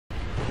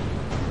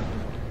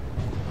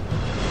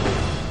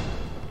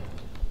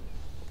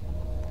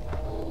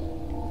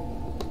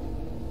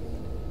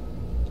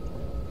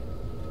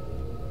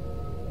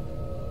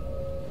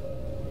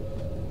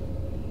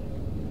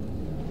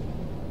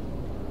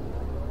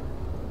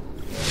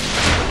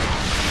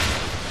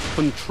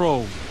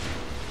Control.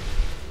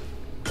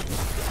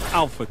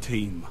 Alpha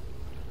Team.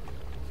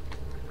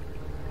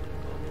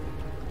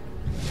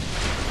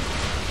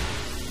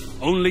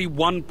 Only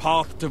one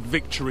path to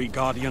victory,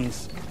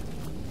 Guardians.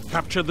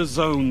 Capture the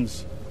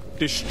zones.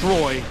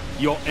 Destroy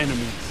your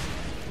enemies.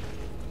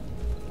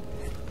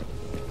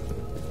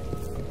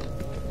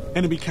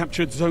 Enemy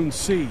captured Zone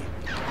C.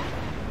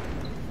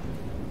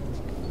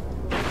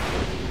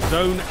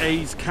 Zone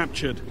A's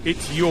captured.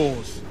 It's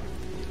yours.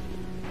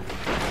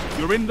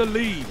 You're in the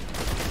lead.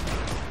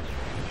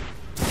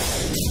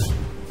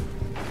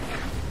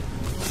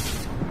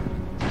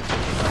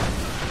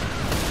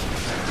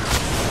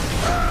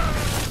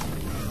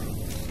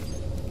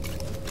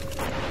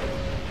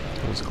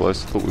 That was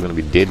close. I thought we were going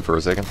to be dead for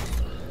a second.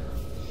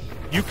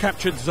 You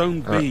captured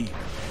Zone B.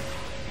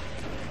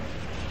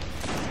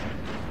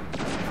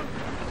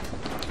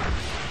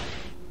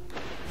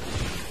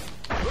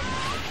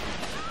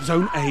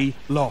 Zone A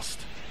lost.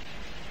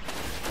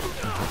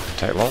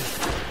 Take long.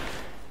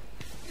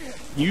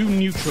 You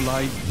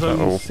neutralize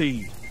Zone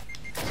C.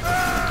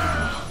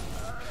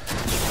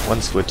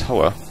 Once we're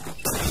Tower.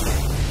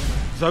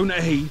 Zone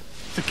A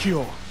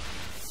secure.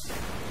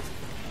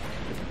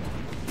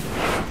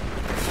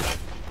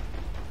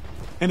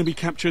 Enemy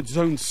captured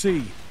Zone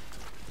C.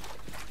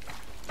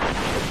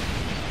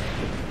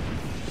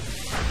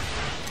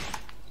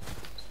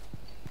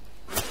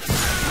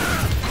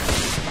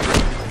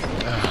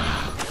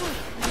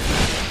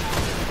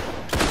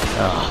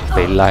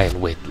 They lie in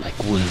wait like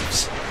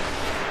wolves.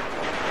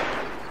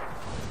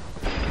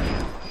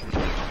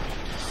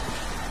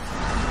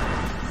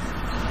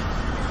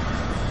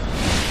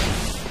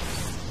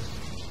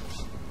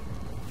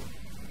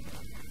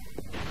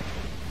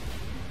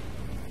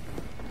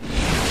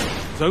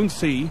 Zone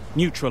C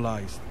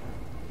neutralized.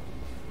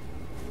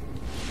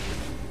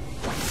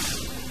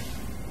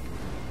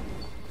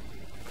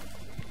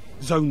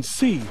 Zone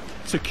C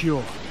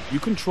secure. You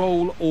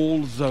control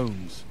all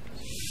zones.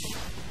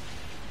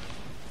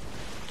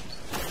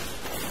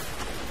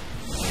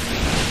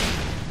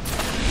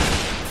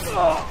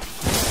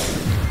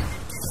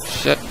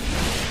 Shit.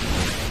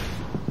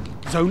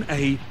 Zone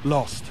A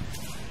lost.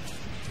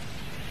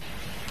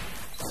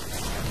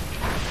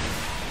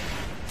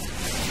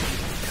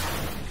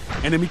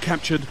 Enemy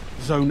captured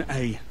Zone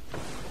A.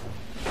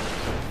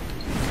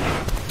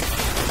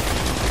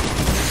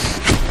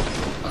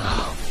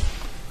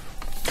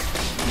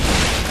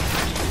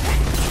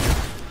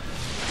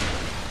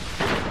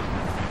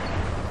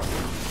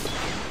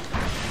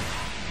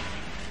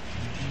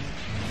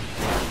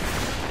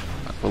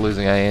 We're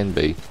losing A and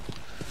B.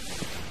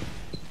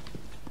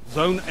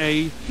 Zone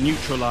A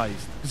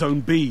neutralized. Zone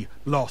B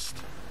lost.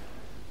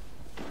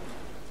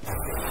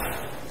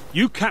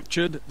 You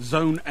captured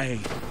Zone A.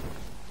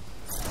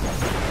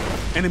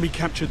 Enemy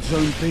captured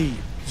Zone B.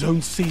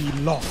 Zone C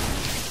lost.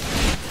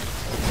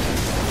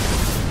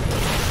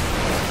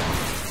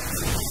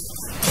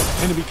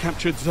 Enemy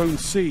captured Zone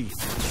C.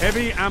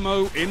 Heavy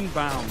ammo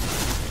inbound.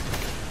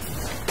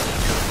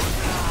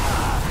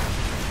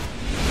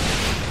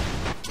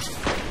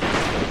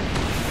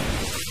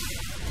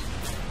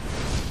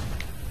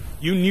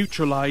 You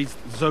neutralized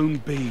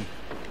Zone B.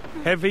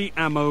 Heavy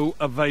ammo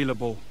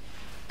available.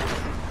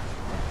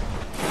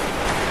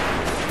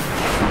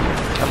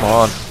 Come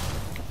on.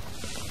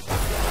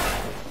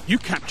 You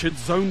captured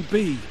Zone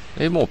B.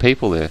 There are more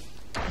people there.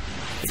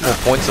 More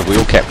points if we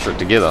all capture it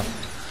together.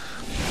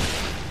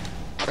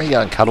 Where you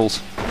going,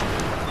 Cuddles?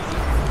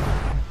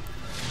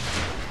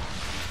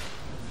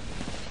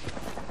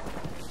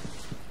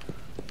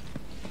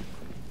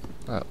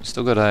 Right, we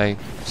still got A,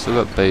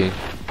 still got B.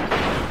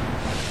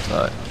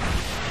 So,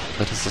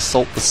 let us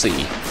assault the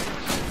sea.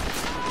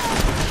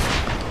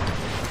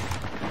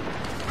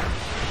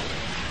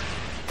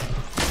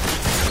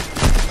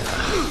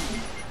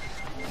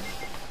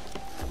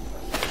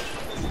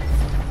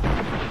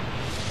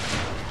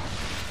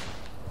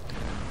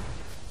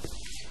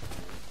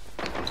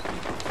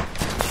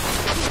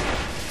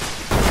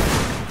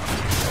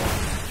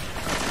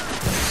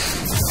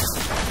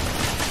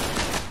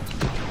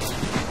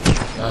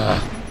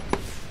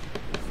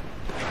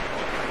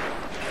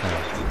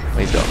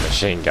 He's got a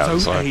machine gun, so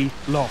Zone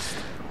A lost.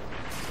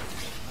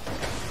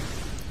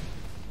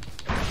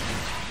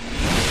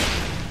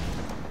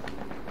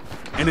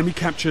 Enemy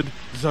captured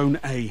Zone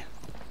A.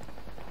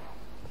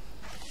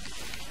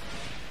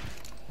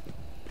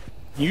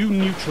 You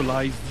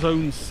neutralized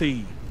Zone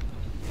C.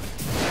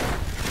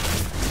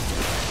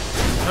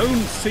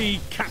 Zone C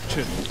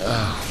captured.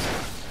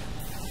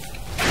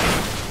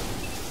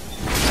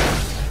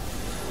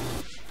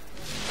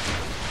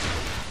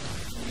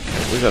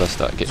 we gotta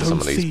start getting some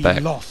of these C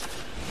back. Lost.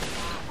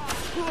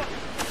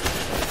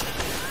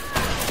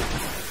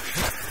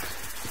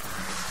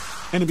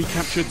 Enemy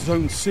captured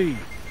Zone C.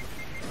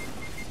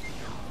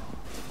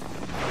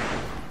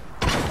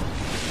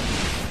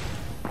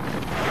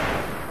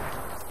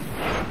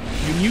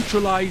 You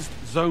neutralized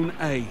Zone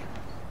A.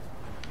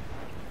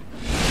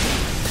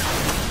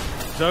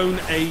 Zone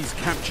A's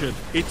captured.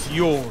 It's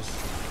yours.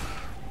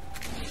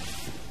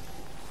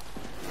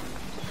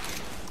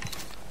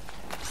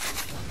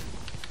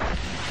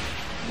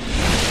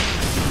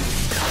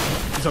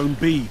 Zone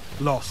B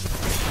lost.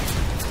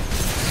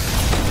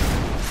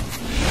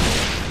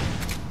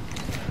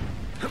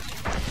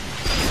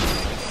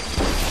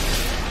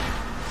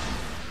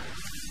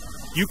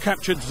 You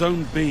captured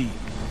Zone B.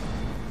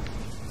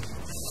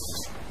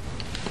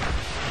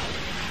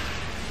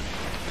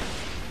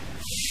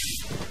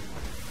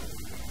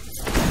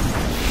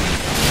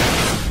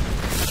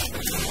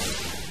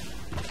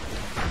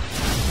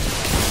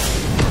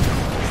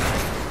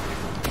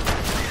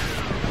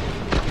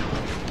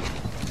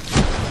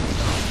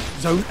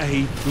 Zone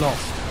A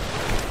lost.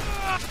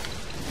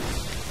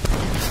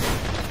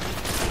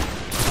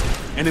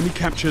 Enemy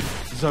captured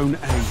Zone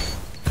A.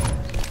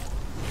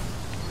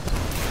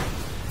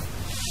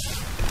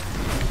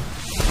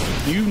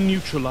 You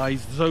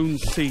neutralized Zone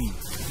C.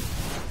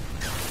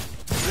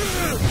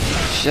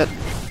 Shit.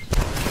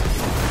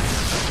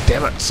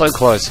 Damn it, so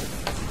close.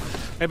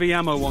 Heavy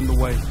ammo on the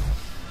way.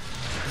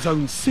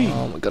 Zone C.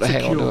 Oh, we gotta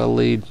secure. hang on to our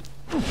lead.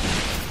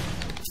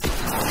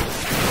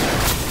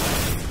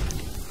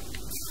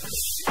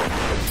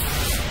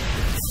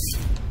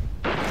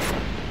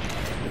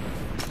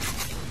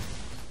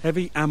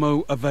 Heavy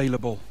ammo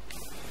available.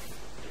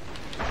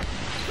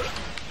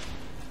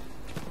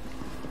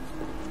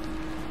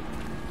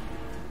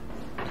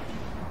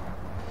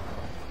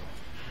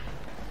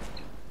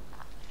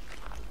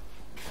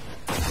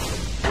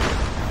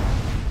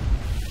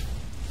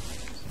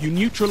 You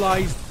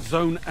neutralized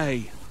Zone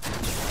A.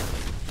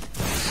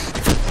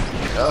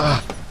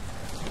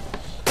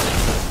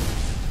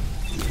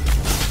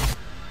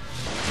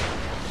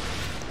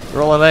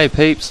 Roll an A,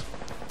 peeps.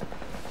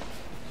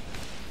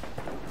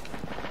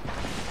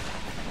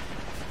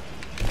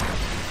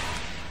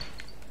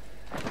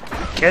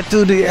 Get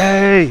to the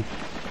A!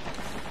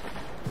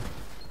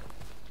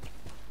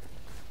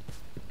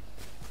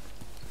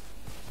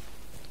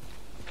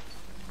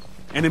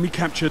 Enemy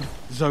captured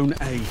Zone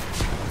A.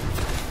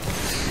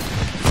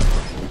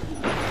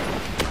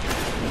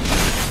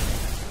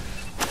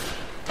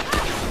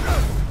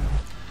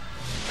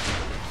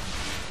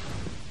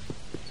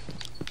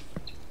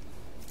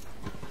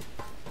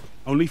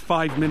 Only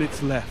 5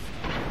 minutes left.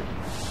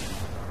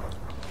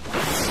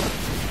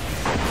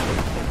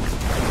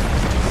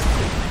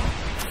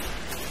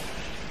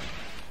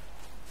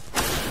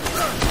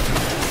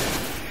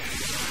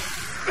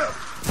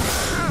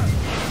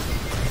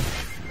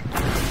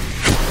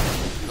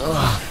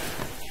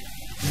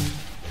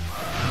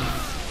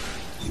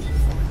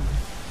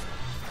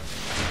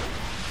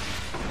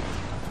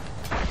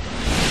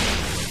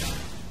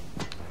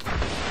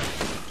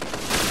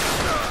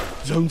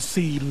 Zone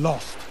C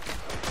lost.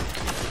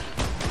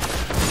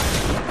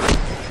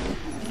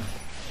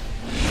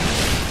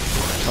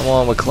 Come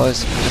on, we're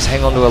close. Just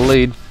hang on to a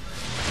lead.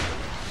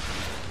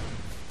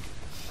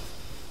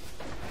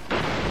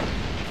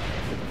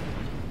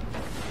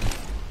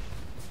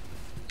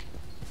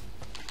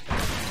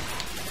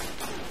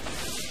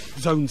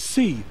 Zone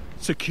C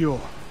secure.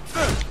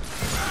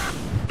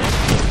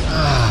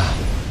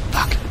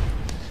 Fuck.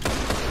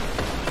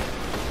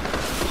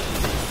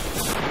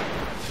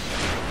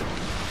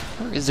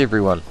 Where is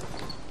everyone?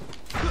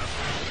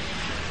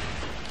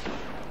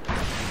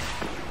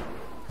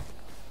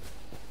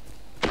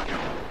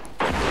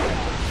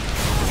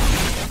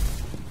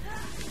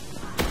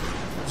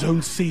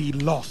 Zone C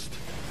lost.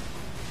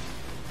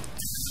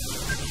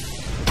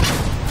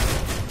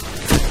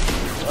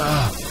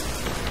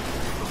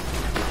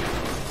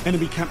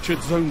 Enemy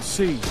captured Zone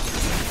C.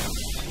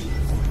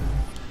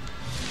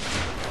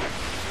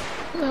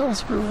 Where the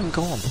hell's everyone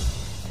gone?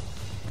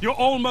 You're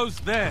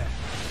almost there.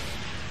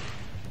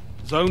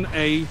 Zone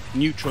A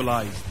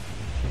neutralized.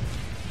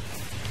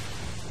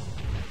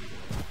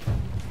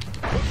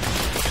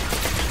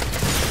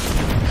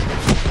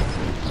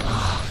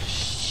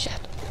 Shit.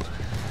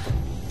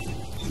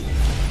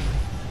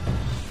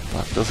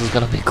 Fuck, this is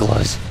gonna be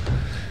close.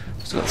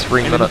 Still got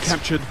 3 Enemy minutes.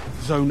 captured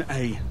Zone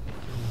A.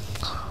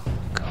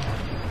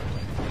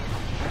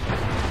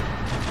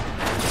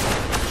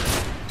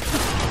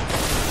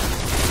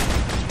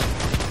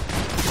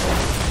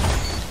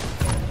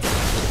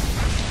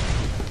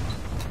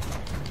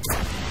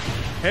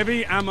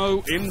 Heavy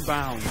ammo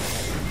inbound.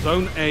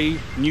 Zone A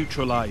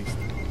neutralized.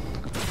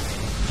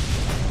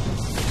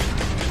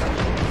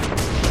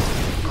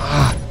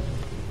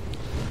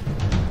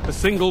 A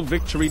single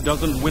victory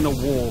doesn't win a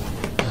war,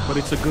 but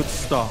it's a good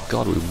start.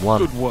 God, we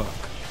won. Good work.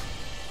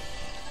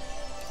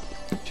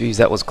 Jeez,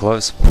 that was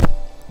close.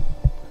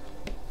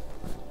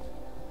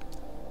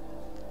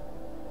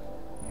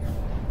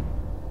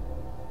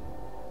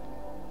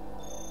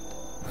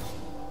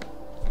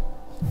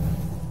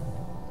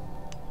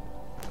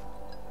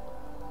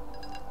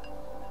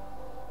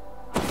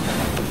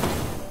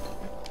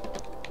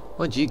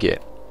 What'd you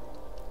get?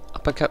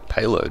 Uppercut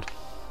payload.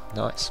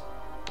 Nice.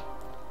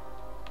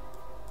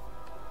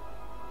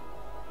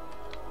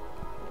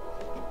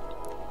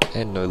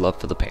 And no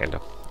love for the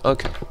panda.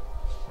 Okay.